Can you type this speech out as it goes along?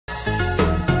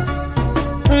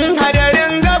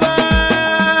hadarin gabas,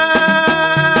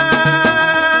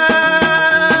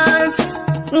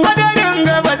 hadarin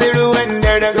gabas ruwan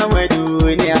da daga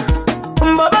duniya.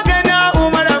 Baba gana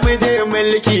Umar mu je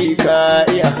mulki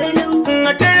kariya.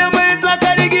 Turmin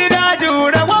tsakar gida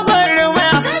jura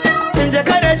gwagwarmaya.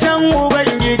 Jakar shan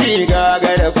Ubangiji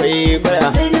gagara kwaikwaya.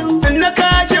 Na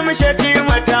kashi mashati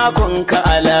matakunka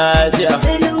a lafiya.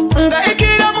 Ga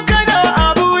ikiram kada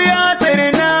abu ya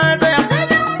tsirna tsaya.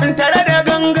 Tare da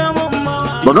gangamin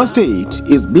mawa. Borno State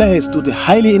is blessed with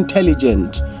highly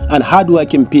intelligent and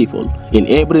hardworking people in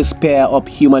every sphere of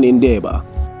human endeavor.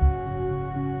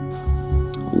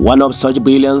 One of such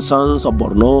brilliant sons of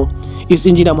Borno is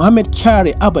Engineer Muhammad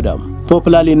Kyari Abadam,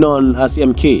 popularly known as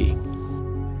MK.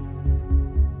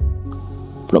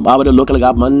 From Abada local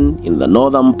government in the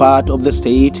northern part of the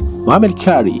state, Muhammad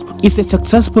Kyari is a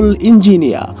successful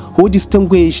engineer who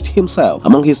distinguished himself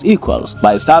among his equals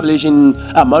by establishing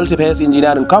a multi-phase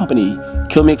engineering company,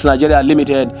 QUMECS Nigeria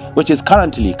Limited, which is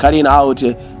currently carrying out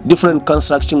different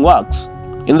construction works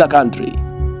in the country.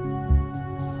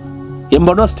 In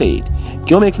Borno State,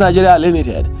 QUMECS Nigeria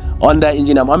Limited, under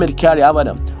Engineer Muhammad Kyari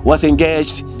Abadam, was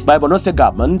engaged by Borno State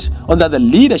government under the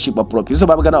leadership of Professor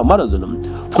Babagana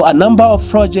ZULUM for a number of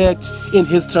projects in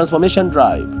his transformation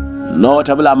drive.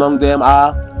 Notable among them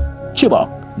are Chibok,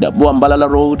 the Buambalala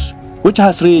Road, which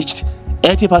has reached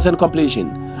 80% completion,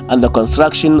 and the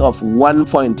construction of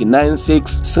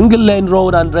 1.96 single-lane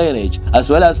road and drainage, as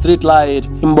well as street light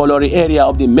in Bolori area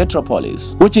of the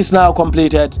metropolis, which is now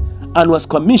completed and was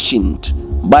commissioned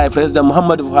by President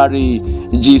Muhammad Buhari,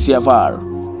 GCFR.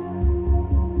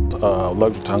 I would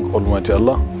like to thank Almighty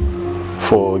Allah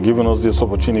for giving us this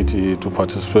opportunity to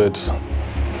participate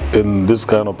in this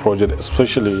kind of project,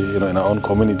 especially in our own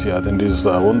community. I think this is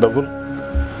wonderful.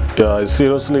 Yeah, it's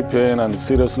seriously paying and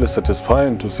seriously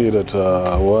satisfying to see that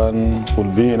one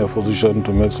will be in a position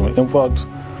to make some impact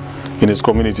in his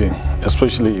community,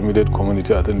 especially immediate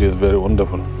community. I think this is very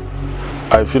wonderful.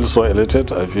 I feel so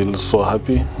elated. I feel so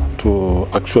happy to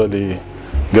actually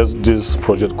get this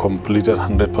project completed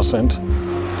 100%.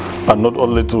 And not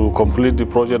only to complete the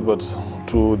project, but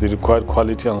to the required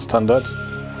quality and standard,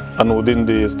 and within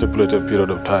the stipulated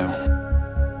period of time.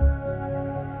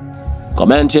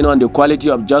 Commenting on the quality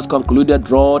of just concluded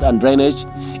road and drainage,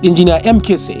 Engineer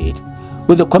MK said,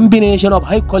 with a combination of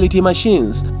high-quality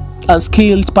machines and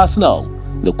skilled personnel,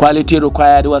 the quality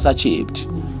required was achieved,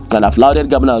 and applauded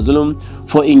Governor ZULUM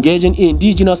for engaging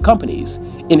indigenous companies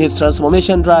in his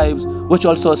transformation drives, which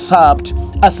also served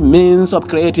as means of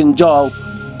creating jobs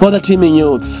for the teeming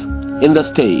youth in the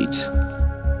state.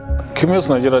 QUMECS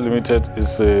Nigeria Limited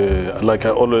is, like I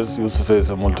always used to say, is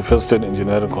a multifaceted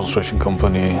engineering construction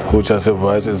company which has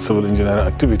advised in civil engineering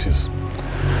activities.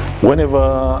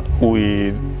 Whenever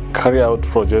we carry out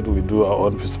projects, we do our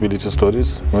own feasibility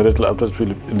studies. Immediately after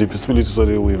the feasibility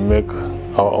study, we make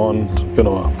our own,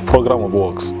 program of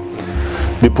works.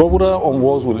 The program of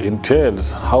works will entail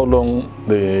how long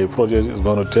the project is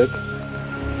going to take,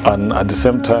 and at the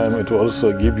same time, it will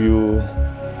also give you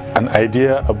an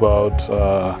idea about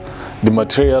the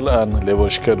material and labor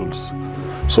schedules.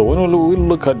 So when we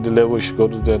look at the labor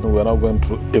schedules, then we are now going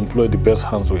to employ the best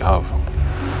hands we have.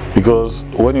 Because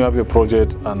when you have a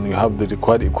project and you have the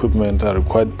required equipment and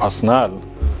required personnel,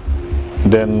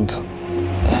 then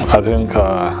I think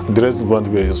the rest is going to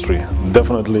be a history.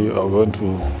 Definitely you are going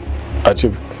to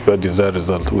achieve your desired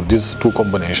result with these two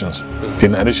combinations,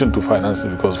 in addition to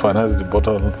financing, because finance is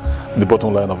the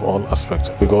bottom line of all aspects.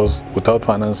 Because without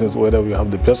finances, whether we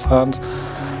have the best hands,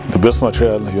 the best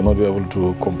material, you'll not be able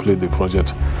to complete the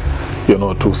project,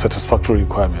 to satisfactory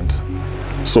requirement.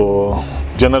 So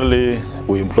generally,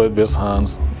 we employ best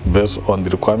hands based on the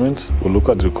requirements. We look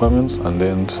at the requirements, and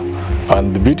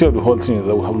the beauty of the whole thing is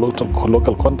that we have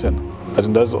local content. I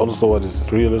think that's also what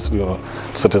is really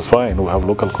satisfying. We have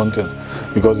local content,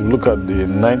 because if you look at the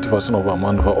 90% of our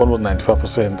manpower, almost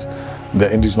 95%, they're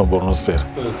indigenous Borno State.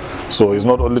 So it's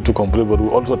not only to complete, but we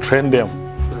also train them,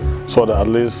 so that at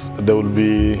least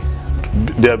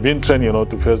they are being trained,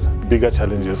 to face bigger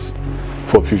challenges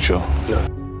for future. Yeah.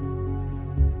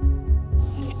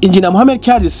 Engineer Muhammad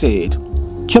Kyari said,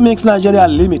 QUMECS Nigeria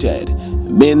Limited,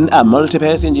 being a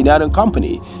multi-phase engineering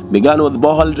company, began with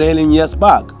borehole drilling years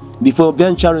back before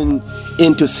venturing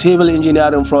into civil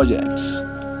engineering projects.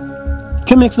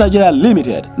 QUMECS Nigeria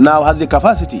Limited now has the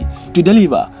capacity to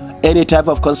deliver any type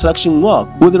of construction work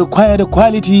with required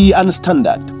quality and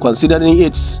standard, considering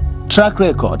its track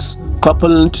records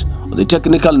coupled with the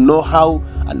technical know-how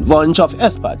and bunch of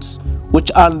experts,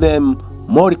 which earn them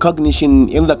more recognition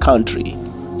in the country.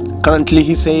 Currently,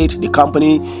 he said, the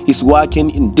company is working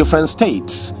in different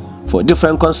states for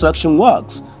different construction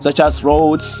works, such as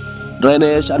roads,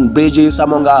 drainage, and bridges,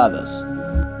 among others.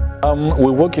 We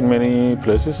work in many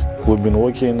places. We've been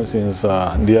working since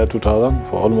the year 2000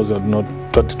 for almost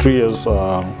 33 years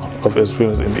of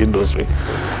experience in the industry.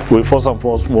 We first and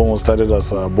foremost started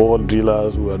as borehole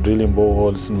drillers. We were drilling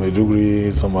boreholes in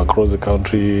Maiduguri, some across the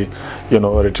country,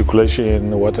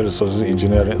 reticulation, water resources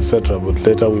engineering, etc. But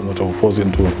later we metamorphosed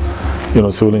into,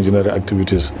 civil engineering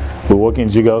activities. We work in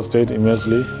Jigawa State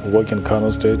immensely. We work in Kano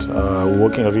State. We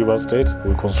work in River State.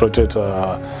 We constructed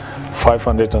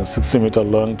 560-meter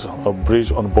length of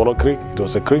bridge on Bolo Creek. It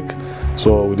was a creek,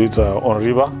 so we did on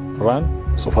river run,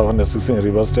 so 560 in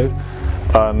River State.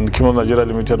 And QUMECS Nigeria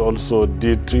Limited also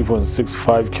did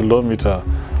 3.65 kilometer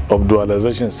of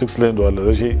dualization, 6-lane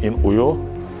dualization in Uyo,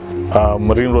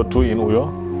 Marine Road 2 in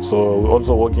Uyo. So we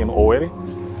also work in Owerri.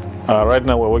 Right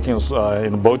now we're working in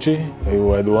Bauchi. We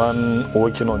were the one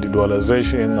working on the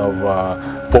dualization of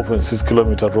 4.6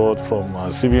 kilometer road from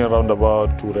CBN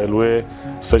roundabout to railway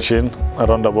station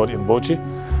roundabout in Bauchi.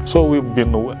 So we've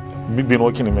been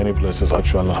working in many places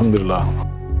actually, alhamdulillah.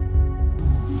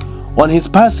 On his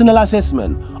personal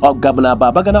assessment of Governor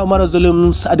Babagana Umar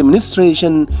Zulum's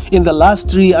administration in the last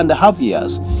 3.5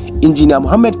 years, Engineer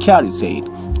Muhammad Kyari said,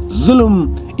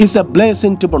 Zulum is a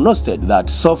blessing to Borno State that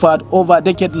suffered over a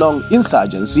decade-long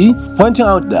insurgency, pointing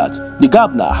out that the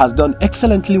governor has done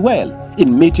excellently well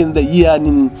in meeting the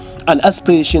yearning and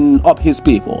aspiration of his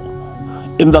people.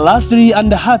 In the last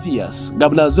 3.5 years,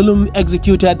 Governor Zulum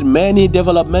executed many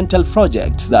developmental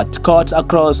projects that cut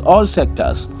across all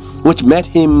sectors, which made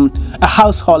him a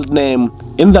household name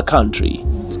in the country.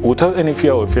 Without any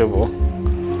fear or favor,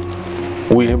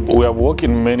 we have worked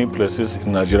in many places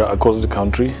in Nigeria across the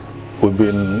country. We've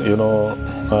been,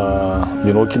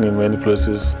 been working in many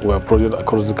places. We have projects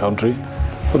across the country,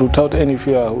 but without any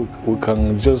fear, we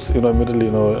can just, immediately,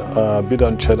 beat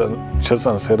on chest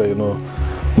and say that,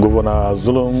 Governor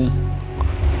Zulum,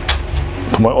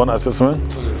 to my own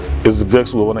assessment, is the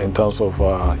best governor in terms of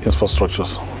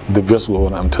infrastructures. The best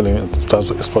governor, I'm telling you, in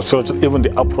terms of infrastructure, even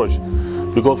the approach.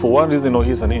 Because for one reason,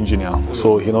 he's an engineer,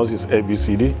 so he knows his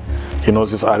ABCD, he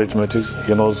knows his arithmetic,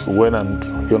 he knows when and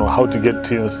how to get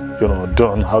things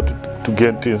done, how to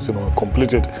get things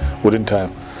completed within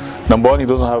time. Number one, he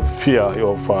doesn't have fear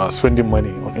of spending money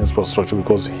on infrastructure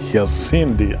because he has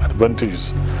seen the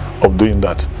advantages of doing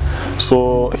that.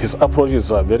 So his approach is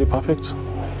very perfect.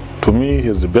 To me,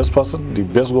 he's the best person, the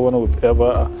best governor we've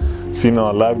ever seen in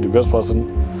our life, the best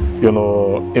person,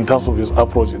 in terms of his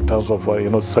approach, in terms of,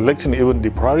 selecting even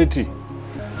the priority.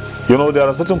 There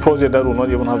are certain projects that will not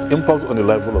even have impact on the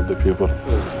livelihood of the people.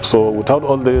 So without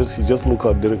all this, he just look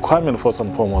at the requirement first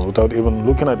and foremost, without even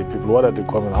looking at the people. What are the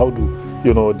requirements? How do,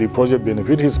 the project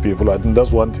benefit his people? I think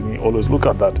that's one thing he always look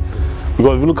at that.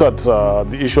 Because if you look at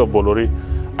the issue of Bolori,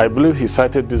 I believe he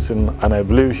cited this in, and I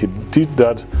believe he did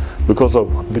that because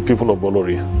of the people of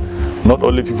Bolori. Not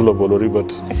only people of Bolori,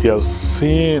 but he has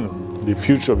seen the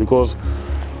future, because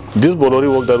this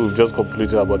Bolori work that we've just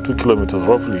completed, about 2 kilometers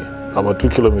roughly, about 2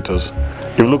 kilometers.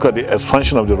 If you look at the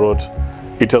expansion of the road,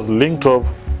 it has linked up,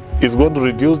 it's going to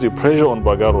reduce the pressure on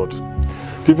Baga Road.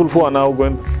 People who are now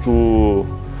going to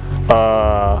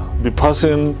be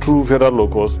passing through federal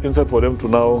locals, instead for them to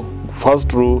now pass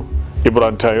through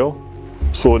Ibrantayo,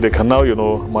 so they can now,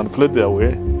 manipulate their way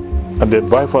and then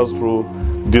bypass through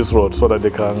this road so that they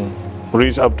can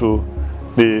reach up to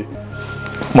the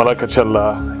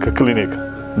Malakachala clinic.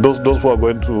 Those who are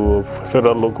going to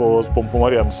federal locals,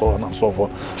 Pompomari and so on and so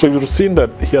forth. So you've seen that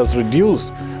he has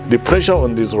reduced the pressure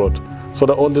on this road so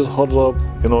that all this holds up,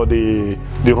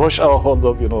 the rush hour hold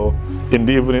up, in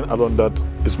the evening around that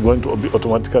is going to be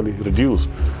automatically reduced.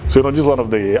 So this is one of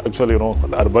the actually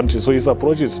advantages. So his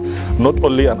approach is not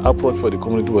only an approach for the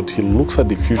community, but he looks at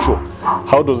the future.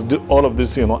 How does all of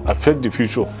this affect the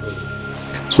future?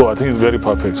 So I think it's very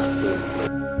perfect.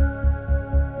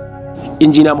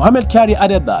 Engineer Muhammad Kyari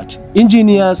added that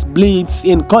engineers believes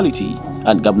in quality,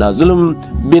 and Governor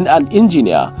Zulum, being an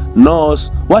engineer,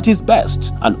 knows what is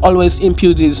best and always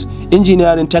imputes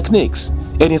engineering techniques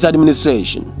in his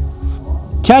administration.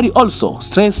 Kyari also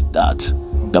stressed that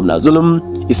Governor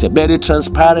Zulum is a very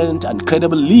transparent and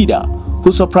credible leader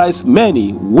who surprised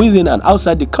many within and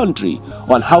outside the country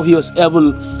on how he was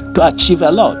able to achieve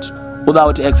a lot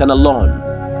without external loan.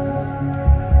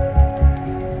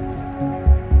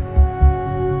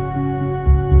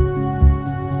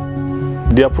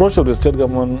 The approach of the state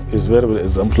government is very, very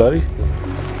exemplary,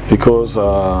 because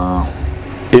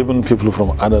even people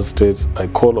from other states, I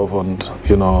call upon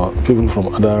people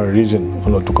from other regions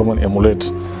to come and emulate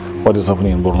what is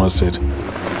happening in Borno State.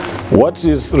 What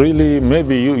is really,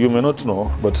 maybe you may not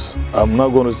know, but I'm not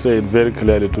going to say it very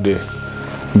clearly today.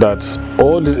 that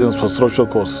all these infrastructure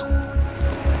costs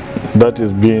that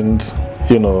is being,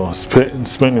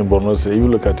 spent in Borno State, if you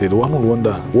look at it, one would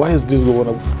wonder, why is this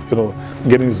governor,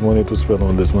 getting his money to spend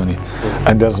all this money?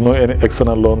 And there's no any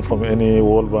external loan from any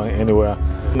World Bank anywhere.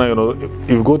 Now, if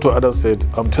you go to other states,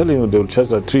 I'm telling you, they will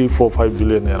charge like 3, 4, 5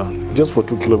 billion naira just for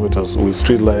 2 kilometers with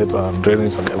street lights and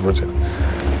drainage and everything.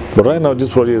 But right now, this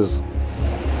project is,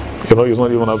 it's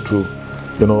not even up to,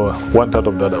 1/3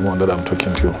 of that amount that I'm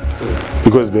talking to you,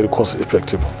 because it's very cost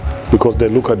effective. Because they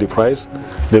look at the price,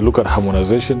 they look at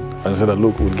harmonization and say that,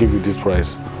 look, we'll give you this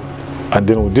price. And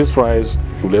then with this price,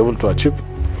 you'll be able to achieve,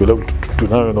 you'll be able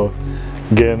to now,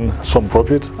 gain some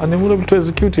profit, and then we'll be able to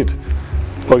execute it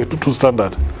to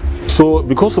standard. So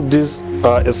because of this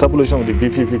establishment of the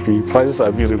BPPP, prices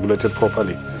are being regulated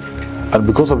properly. And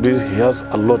because of this, he has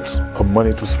a lot of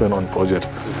money to spend on project.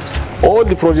 All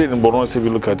the projects in Borno, if you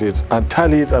look at it and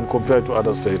tally it and compare it to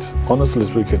other states, honestly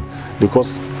speaking, the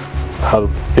costs have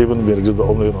even been reduced by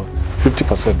only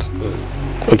 50%.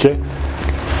 Okay?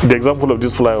 The example of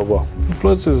this flyover, the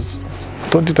price is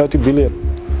 20-30 billion.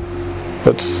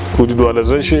 But with the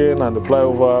dualization and the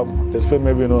flyover, they spend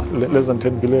maybe less than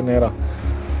 10 billion naira.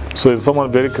 So it's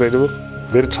someone very credible,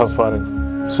 very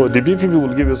transparent. So the BPP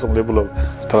will give you some level of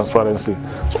transparency.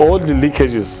 So all the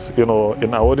leakages,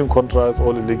 in awarding contracts,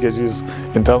 all the leakages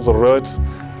in terms of roads,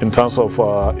 in terms of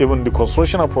even the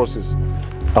construction process,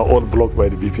 are all blocked by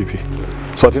the BPP.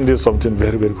 So I think this is something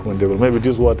very, very commendable. Maybe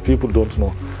this is what people don't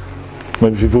know.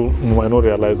 Maybe people might not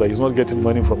realize that he's not getting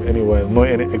money from anywhere, no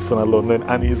any external loan,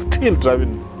 and he's still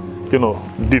driving,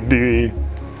 the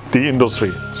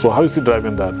industry. So how is he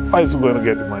driving that? How is he going to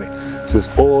get the money? This is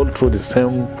all through the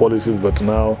same policies, but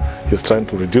now he's trying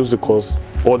to reduce the cost.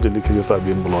 All the leakages are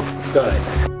being blocked.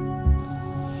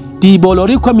 The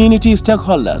Bolori community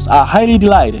stakeholders are highly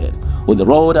delighted with the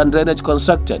road and drainage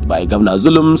constructed by Governor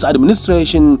Zulum's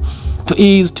administration to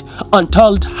ease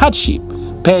untold hardship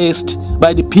faced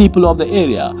by the people of the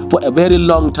area for a very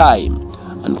long time,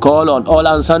 and call on all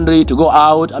and sundry to go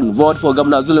out and vote for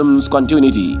Governor Zulum's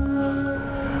continuity.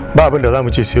 Ba abin da za mu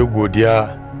ce sai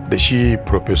godiya da shi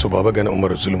Professor Babagana Umar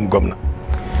Zulum gwamna.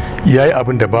 Yayi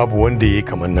abin da babu wanda yayi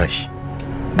kamar nashi.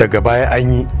 Daga baya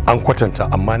an yi an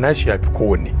kwatanta, amma nashi yafi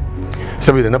kowanne.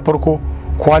 Saboda na farko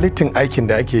kwalitin aikin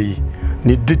da ake yi,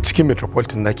 ni duk cikin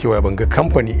metropolitan na kewaya ban ga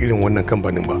kamfani irin wannan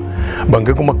kamfanin ba, ban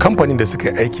ga kuma kamfanin da suka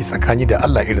yi aiki tsakani da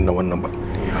Allah irin na wannan ba.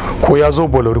 Ko ya zo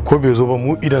Bolori ko bai zo ba,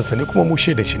 mu idansa ne kuma mu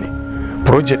shaida shi ne.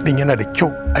 Project din yana da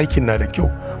kyau, aikin na da kyau,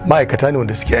 ma'aikata ne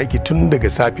wanda suke aiki tun daga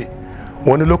safe,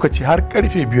 wani lokaci har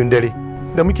karfe 2 dare.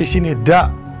 Da muke shine da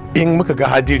in muka ga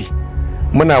hadiri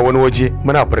muna wani waje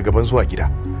muna fargaban zuwa gida,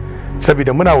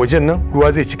 saboda muna wajen nan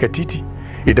ruwa zai cika titi.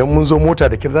 Idan mun zo mota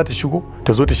da kin za ta shigo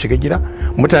ta zo ta shiga gida,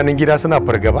 mutanen gida suna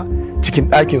fargaba, cikin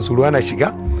ɗakin su ruwa na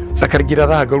shiga, tsakar gida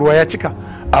za ka ga ruwa ya cika.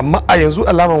 Amma a yanzu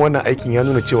alaman wannan aikin ya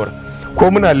nuna cewa ko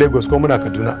muna Lagos ko muna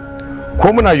Kaduna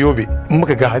ko muna Yobe, in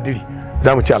muka ga hadiri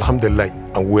za mu ce alhamdulillah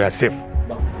and we are safe.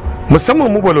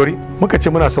 Musamman mu Bolori muka ce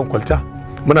muna son kwalta,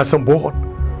 muna son bohol,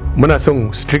 muna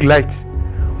son street lights,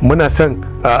 muna son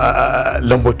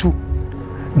lambatu.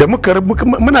 Da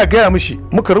muna gaya mishi,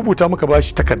 muka rubuta muka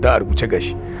bashi takarda a rubuce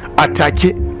gashi a take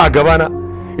a gabana,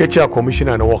 ya ce a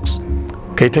commissioner na works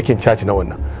kai taking charge na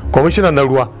wannan, commissioner na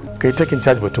ruwa kai taking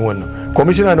charge batun wannan,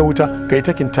 commissioner na wuta kai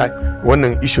taking charge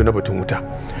wannan issue na batun wuta.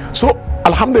 So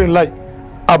alhamdulillah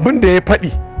abin da ya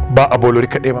faɗi ba a Bolori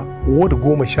kaɗai ba, ward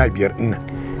 15 ina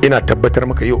ina tabbatar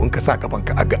maka yau in ka sa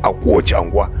kafanka a kowace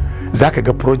anguwa zaka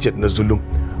ga project na Zulum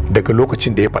daga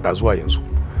lokacin da ya faɗa zuwa yanzu.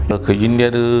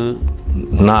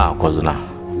 Na kozna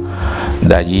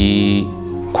daji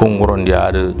kunguron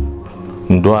diar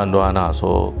ndo na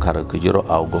so kar kujiro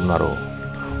au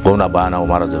gomna bana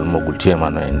Umar Zulum gulte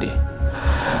mano inde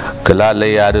kala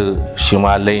layar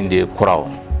shima lainde kuraw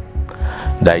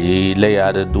daji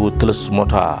layar du tulus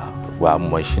mota wa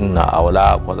mashin na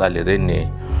awla kozale renne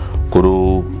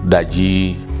kuru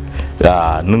daji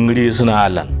nungri suna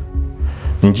halan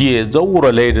njiye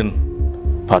zawura laidin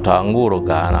fata ngoro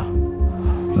gana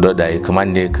do da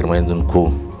kaman ne kirman zun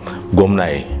ko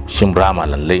gwamnati shin brama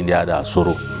lallai da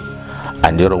suru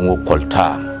andiro ngo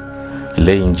kolta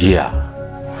lain jiya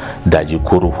daji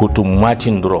kuru hutu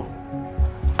matin dro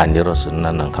andiro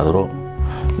sunnan nan kadro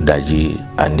daji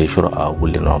ande shuru a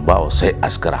gullino bawo sai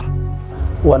askara.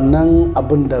 Wannan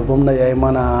abin da gwamnati yayi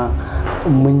mana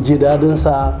mun ji dadin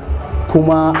sa,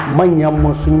 kuma manyan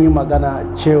mu sun yi magana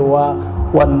cewa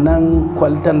wannan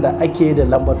kwaltan da ake da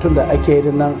lambatun da ake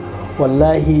da nan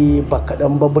wallahi ba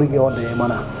kaɗan ba burge wanda ya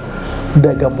mana.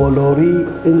 Daga Bolori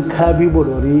in ka bi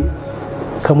Bolori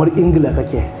kamar Ingila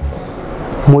kake,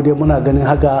 mu dai muna ganin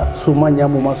haka, su manya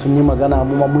mu ma sun yi magana,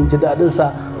 mu ma mun ji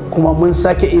daɗinsa kuma mun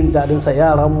sake yin daɗinsa.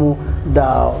 Yaranmu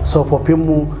da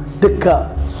tsofaffinmu duka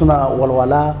suna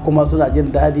walwala kuma suna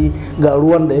jin daɗi. Ga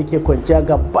ruwan da yake kwanciya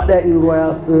gaba ɗaya, in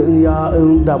ruwa ya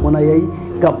damuna yayi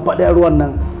gaba ɗaya ruwan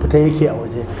nan fita yake a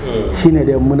waje. Shine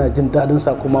dai muna jin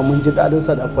daɗinsa kuma mun ji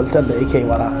daɗinsa da kwaltan da yake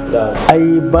mana.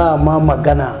 Ai ba ma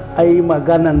magana, ai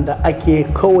maganan da ake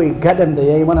kawai gadan da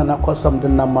ya yi mana na custom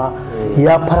din nan ma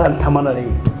ya faranta mana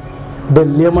rai.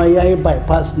 Balle ma ya yi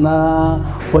bypass na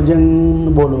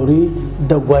wajen Bolori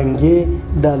da Gwange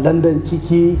da London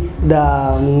ciki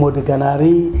da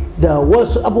Modiganari da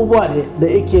wasu abubuwa da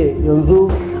yake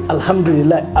yanzu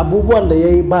alhamdulillah abubuwan da ya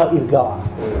yi ba irgawa.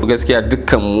 Gaskiya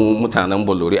dukkan mu mutanen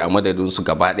Bolori a madadin su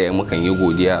gaba daya mukan yi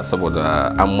godiya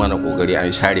saboda an mana kokari,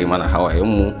 an share mana hawayen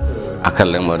mu akan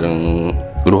lamarin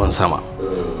ruwan sama.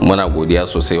 Muna godiya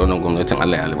sosai, wannan gwamnatin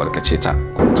Allah ya albarkace ta.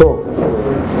 To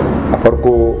a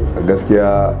farko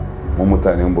gaskiya mu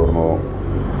mutanen Borno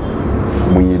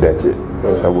mun yi dace,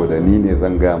 saboda ni ne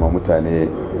zan gaya ma mutane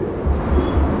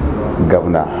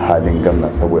gabna, halin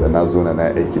gamna, saboda na zo na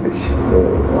aiki da shi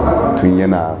tun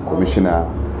yana kwamishina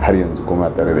har yanzu kuma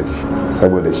tare da shi.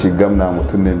 Saboda shi gamna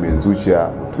mutum ne mai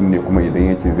zuciya, mutum ne kuma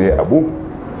idan yake zai abu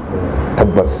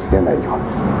tabbas yana yi.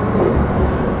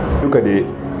 Duka dai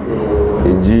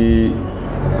in ji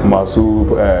masu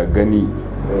gani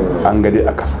an gade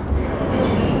a kasa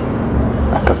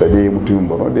dai mutumin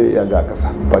Borno dai ya ga a kasa,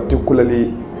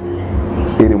 particularly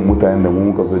irin mutanen da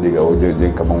mu muka zo daga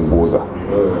wajen kaman Goza.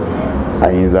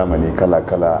 An yi zamani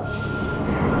kala-kala,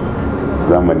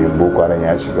 zamanin Boko Haram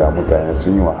ya shiga, mutane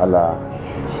sun yi wahala.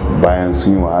 Bayan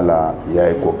sun yi wahala ya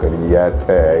yi kokari, ya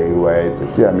tsaya, ya yi ruwa, ya yi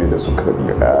tsakiya mai da su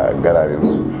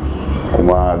gararinsu.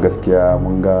 Kuma gaskiya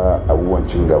mun ga abubuwan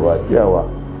cin gaba yawa,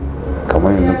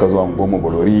 kamar yanzu ka zuwa Goma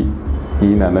Bolori,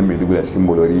 ina nan Maiduguri a cikin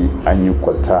Bolori an yi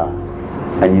kwalta,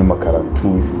 an yi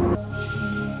makarantu.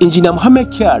 Engineer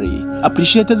Mohammed Kyari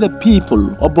appreciated the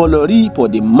people of Bolori for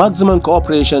the maximum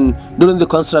cooperation during the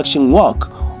construction work,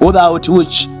 without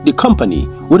which the company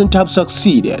wouldn't have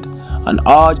succeeded, and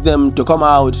urged them to come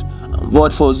out and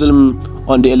vote for ZULUM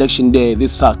on the election day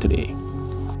this Saturday.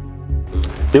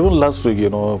 Even last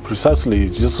week, precisely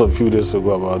just a few days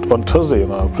ago, on Thursday,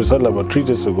 precisely about 3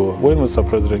 days ago, when Mr.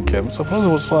 President came, Mr.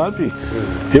 President was so happy.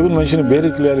 He even mentioned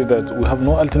very clearly that we have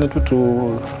no alternative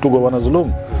to Governor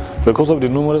ZULUM. Because of the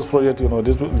numerous projects,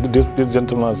 this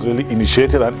gentleman has really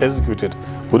initiated and executed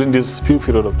within this few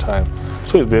period of time.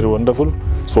 So it's very wonderful.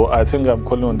 So I think I'm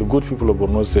calling on the good people of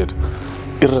Borno State,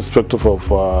 irrespective of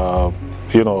our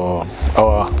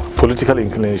political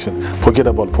inclination. Forget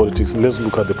about politics. Let's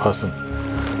look at the person.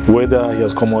 Whether he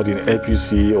has come out in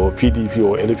APC or PDP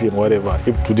or LP and whatever,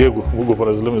 if today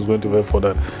Governor ZULUM is going to vote for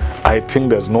that, I think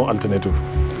there's no alternative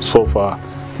so far,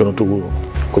 to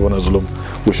Governor ZULUM.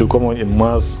 We should come out in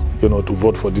mass, to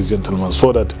vote for this gentleman,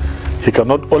 so that he can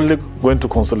not only going to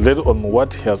consolidate on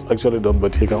what he has actually done,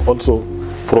 but he can also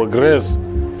progress,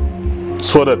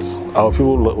 so that our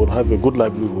people will have a good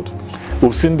livelihood.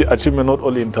 We've seen the achievement not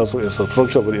only in terms of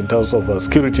infrastructure, but in terms of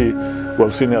security.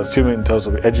 We've seen the achievement in terms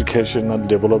of education and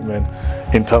development,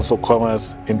 in terms of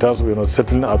commerce, in terms of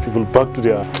settling our people back to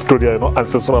their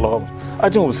ancestral home. I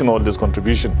think we've seen all this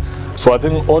contribution. So I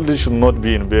think all this should not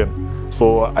be in vain.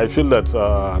 So I feel that,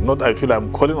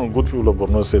 I'm calling on good people of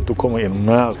Borno State to come in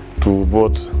mass to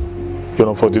vote,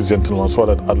 for this gentleman, so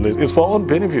that at least it's for our own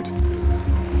benefit.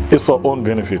 It's for our own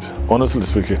benefit, honestly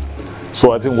speaking.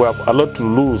 So I think we have a lot to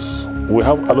lose. We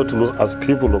have a lot to lose as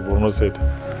people of Borno State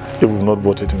if we've not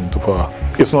voted him into power.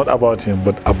 It's not about him,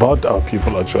 but about our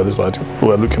people actually. So I think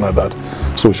we're looking at that.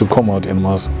 So we should come out in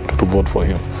mass to vote for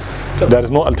him. There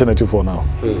is no alternative for now.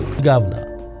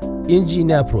 Governor,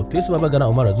 Engineer Professor Babagana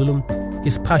Umar ZULUM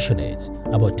is passionate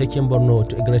about taking Borno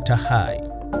to a greater height.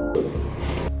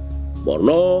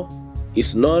 Borno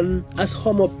is known as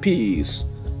home of peace,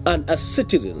 and as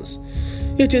citizens,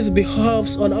 it is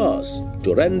behoves on us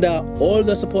to render all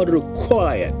the support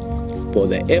required for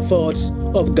the efforts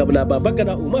of Governor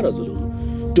Babagana Umar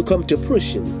ZULUM to come to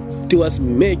fruition towards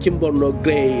making Borno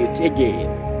great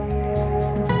again.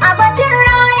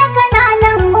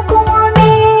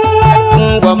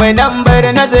 Gwamnan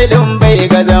Borno ZULUM bai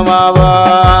ga zama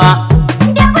ba.